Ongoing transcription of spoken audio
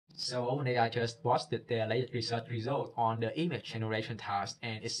So OpenAI just posted their latest research result on the image generation task,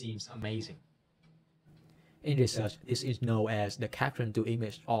 and it seems amazing. In research, this is known as the caption to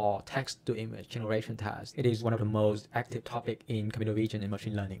image or text to image generation task. It is one of the most active topics in computer vision and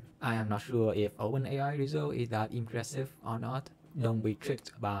machine learning. I am not sure if OpenAI result is that impressive or not. Don't be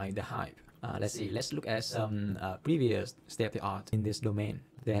tricked by the hype. Let's see. Let's look at some previous state-of-the-art in this domain.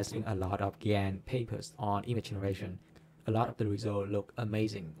 There's been a lot of GAN papers on image generation. A lot of the results look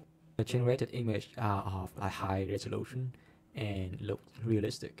amazing. The generated images are of a high resolution and look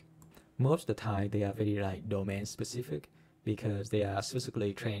realistic. Most of the time, they are very domain specific because they are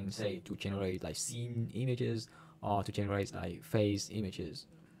specifically trained, say, to generate scene images or to generate face images.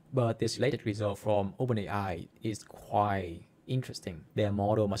 But this latest result from OpenAI is quite interesting. Their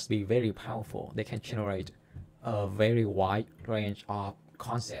model must be very powerful. They can generate a very wide range of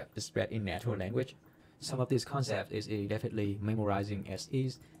concepts spread in natural language. Some of these concepts is definitely memorizing as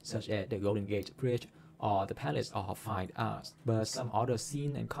is, such as the Golden Gate Bridge or the Palace of Fine Arts. But some other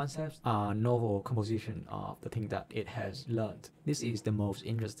scenes and concepts are novel composition of the thing that it has learned. This is the most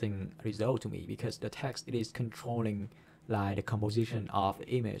interesting result to me because the text it is controlling the composition of the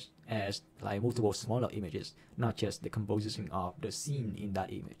image as multiple smaller images, not just the composition of the scene in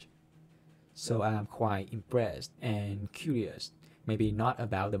that image. So I'm quite impressed and curious. Maybe not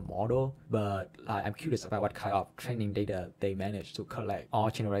about the model, but I'm curious about what kind of training data they managed to collect or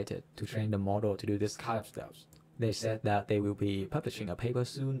generated to train the model to do this kind of stuff. They said that they will be publishing a paper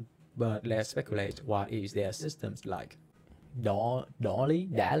soon, but let's speculate what is their systems like.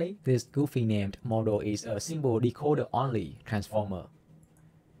 DALL-E? This goofy named model is a symbol decoder only transformer.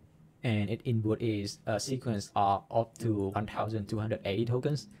 And its input is a sequence of up to 1280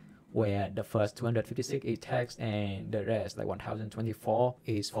 tokens, where the first 256 is text and the rest 1024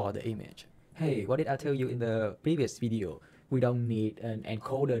 is for the image. Hey, what did I tell you in the previous video? We don't need an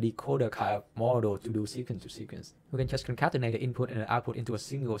encoder-decoder kind of model to do sequence to sequence. We can just concatenate the input and the output into a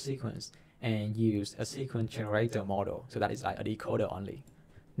single sequence and use a sequence generator model. So that is a decoder only.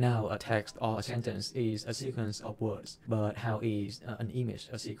 Now a text or a sentence is a sequence of words, but how is an image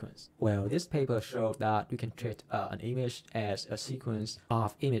a sequence? Well, this paper showed that we can treat an image as a sequence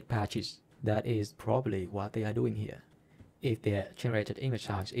of image patches. That is probably what they are doing here. If their generated image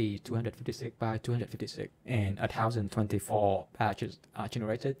size is 256 by 256 and 1024 patches are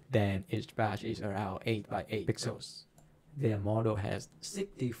generated, then each patch is around 8 by 8 pixels. Their model has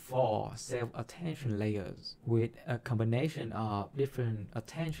 64 self-attention layers with a combination of different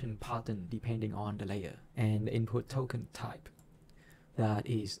attention patterns depending on the layer and the input token type. That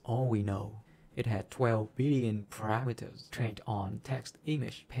is all we know. It had 12 billion parameters trained on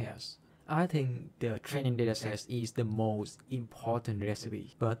text-image pairs. I think the training dataset is the most important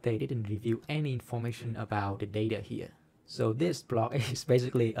recipe, but they didn't reveal any information about the data here. So this blog is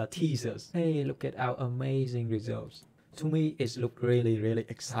basically a teaser. Hey, look at our amazing results. To me, it looked really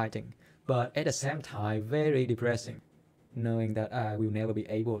exciting, but at the same time, very depressing, knowing that I will never be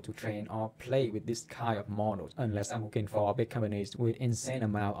able to train or play with this kind of models unless I'm working for big companies with insane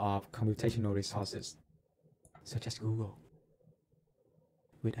amount of computational resources, such as Google,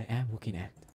 which I am working at.